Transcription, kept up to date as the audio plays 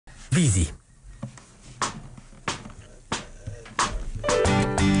Vizi.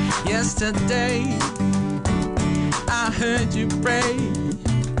 Yesterday, I heard you pray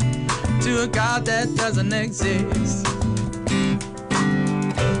to a God that doesn't exist.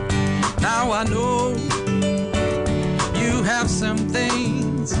 Now I know you have some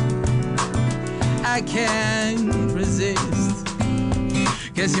things I can't resist.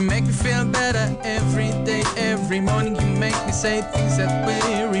 'Cause you make me feel better every day, every morning. You make me say things that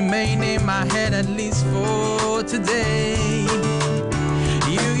will remain in my head at least for today.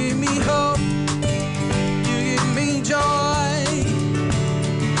 You give me hope, you give me joy.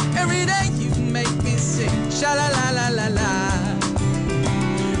 Every day you make me sing, sha-la-la-la-la-la.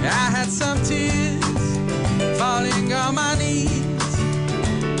 I had some tears falling on my knees,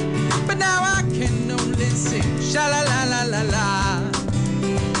 but now I can only sing, sha-la-la-la-la-la.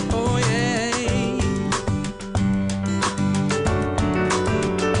 Oh yeah.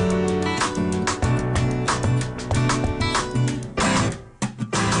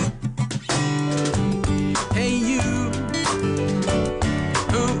 Hey you,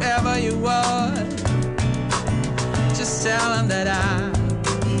 whoever you are, just tell them that I'm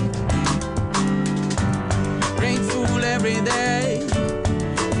grateful every day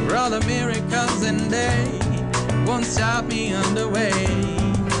for all the miracles, and they won't stop me on the way.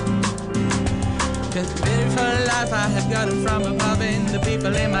 'Cause the beautiful life I have gotten from above, and the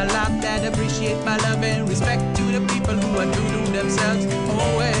people in my life that appreciate my love, and respect to the people who are true to themselves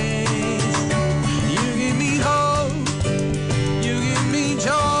always. You give me hope, you give me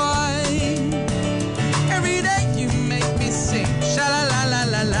joy. Every day you make me sing,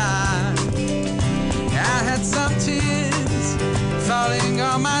 sha-la-la-la-la-la. I had some tears falling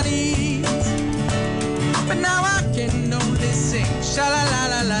on my knees, but now I can only sing,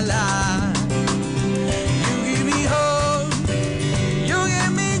 sha-la-la-la-la-la.